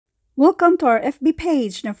Welcome to our FB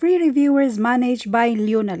page na free reviewers managed by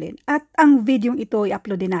Leonalyn. At ang videong ito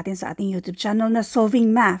i-upload din natin sa ating YouTube channel na Solving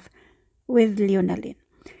Math with Leonalyn.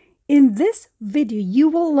 In this video, you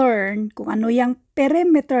will learn kung ano yung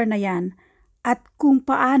perimeter na yan at kung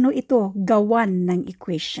paano ito gawan ng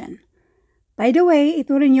equation. By the way,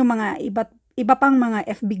 ito rin yung mga iba pang mga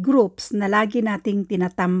FB groups na lagi nating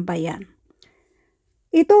tinatambayan.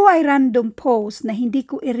 Ito ay random post na hindi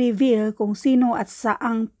ko i-reveal kung sino at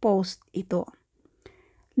saang post ito.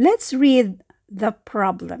 Let's read the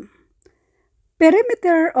problem.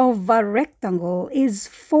 Perimeter of a rectangle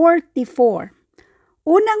is 44.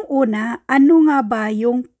 Unang-una, ano nga ba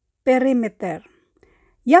yung perimeter?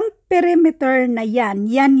 Yang perimeter na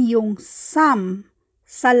yan yung sum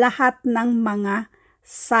sa lahat ng mga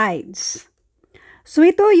sides. So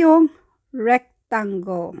ito yung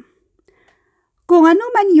rectangle. Kung ano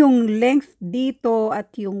man yung length dito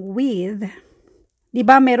at yung width, di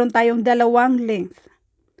ba meron tayong dalawang length,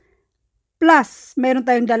 plus meron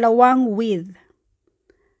tayong dalawang width.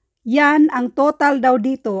 Yan, ang total daw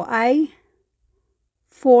dito ay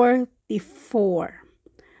 44.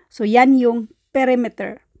 So yan yung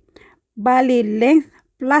perimeter. Bali, length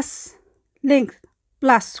plus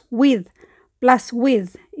width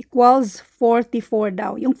equals 44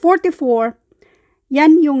 daw. Yung 44,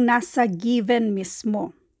 yan yung nasa given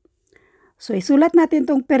mismo. So, isulat natin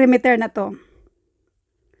tong perimeter na to.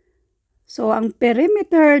 So, ang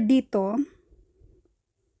perimeter dito,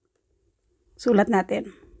 sulat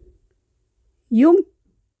natin. Yung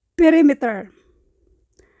perimeter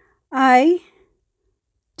ay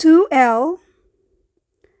 2L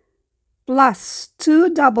plus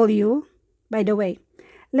 2W. By the way,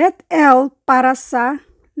 let L para sa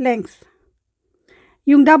length.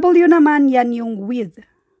 Yung W naman, yan yung width.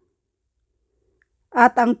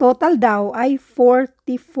 At ang total daw ay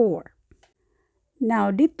 44. Now,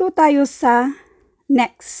 dito tayo sa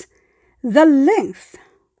next. The length.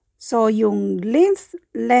 So, yung length,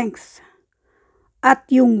 at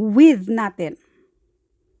yung width natin.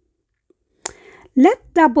 Let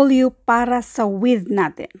W para sa width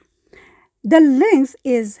natin. The length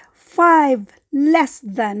is 5 less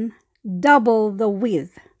than double the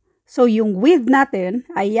width. So, yung width natin,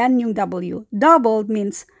 ayan yung W. Double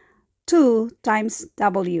means 2 times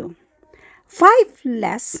W. 5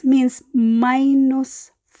 less means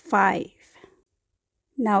minus 5.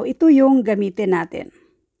 Now, ito yung gamitin natin.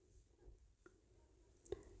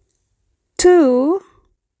 2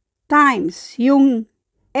 times yung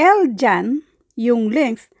L dyan, yung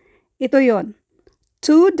length, ito yon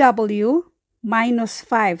 2W minus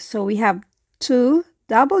 5. So, we have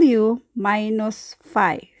 2W minus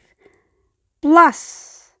 5. Plus,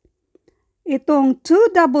 itong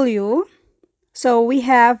 2W, so we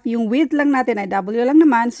have, yung width lang natin ay W lang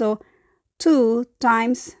naman, so 2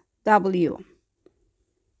 times W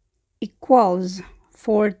equals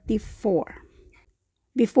 44.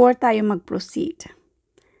 Before tayo mag-proceed,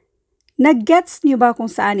 nag-gets niyo ba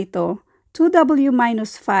kung saan ito? 2W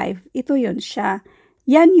minus 5, ito yun siya.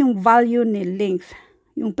 Yan yung value ni length.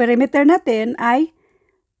 Yung perimeter natin ay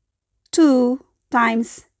 2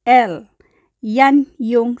 times L. Yan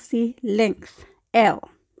yung si length, L.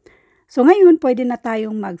 So, ngayon, pwede na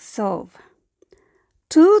tayong mag-solve.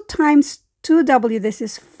 2 times 2W, this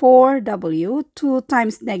is 4W. 2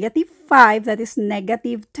 times negative 5, that is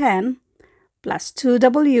negative 10, plus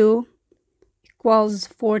 2W equals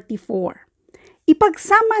 44.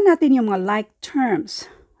 Ipagsama natin yung mga like terms.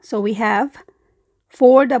 So, we have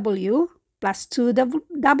 4W plus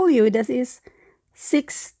 2W, that is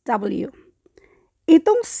 6W.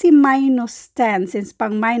 Itong si minus 10, since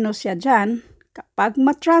pang minus siya dyan, kapag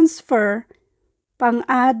ma-transfer,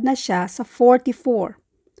 pang-add na siya sa 44.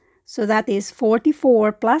 So that is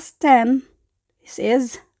 44 plus 10, this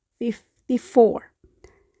is 54.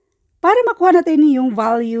 Para makuha natin yung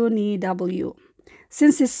value ni W.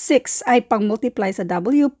 Since is 6 ay pang-multiply sa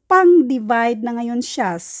W, pang-divide na ngayon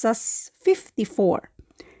siya sa 54.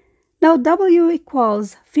 Now, W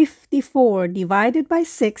equals 54 divided by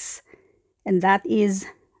 6, and that is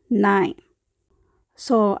 9.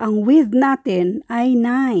 So, ang width natin ay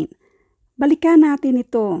 9. Balikan natin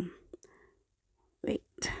ito. Wait.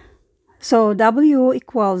 So, W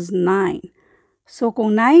equals 9. So,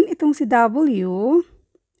 kung 9 itong si W,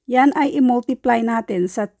 yan ay i-multiply natin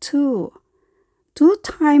sa 2. 2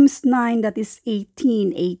 times 9, that is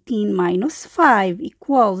 18. 18 minus 5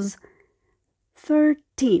 equals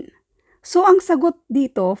 13. So, ang sagot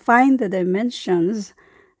dito, find the dimensions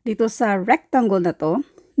dito sa rectangle na to,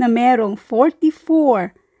 na merong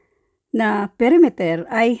 44 na perimeter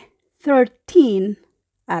ay 13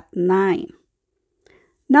 at 9.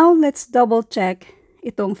 Now, let's double check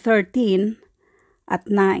itong 13 at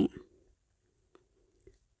 9.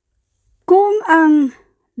 Kung ang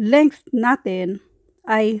length natin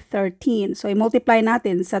ay 13, so i-multiply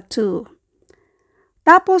natin sa 2.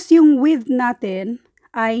 Tapos yung width natin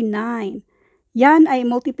ay 9. Yan ay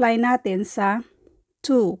multiply natin sa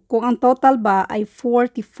 2. Kung ang total ba ay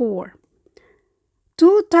 44.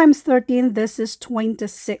 2 times 13, this is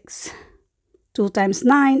 26. 2 times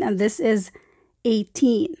 9, and this is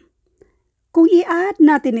 18. Kung i-add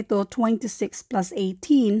natin ito, 26 plus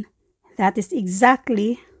 18, that is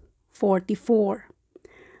exactly 44.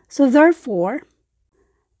 So therefore,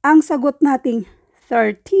 ang sagot nating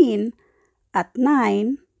 13 at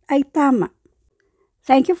 9 ay tama.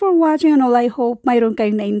 Thank you for watching, and all I hope mayroon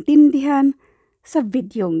kayong naintindihan sa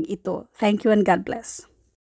videong ito. Thank you and God bless.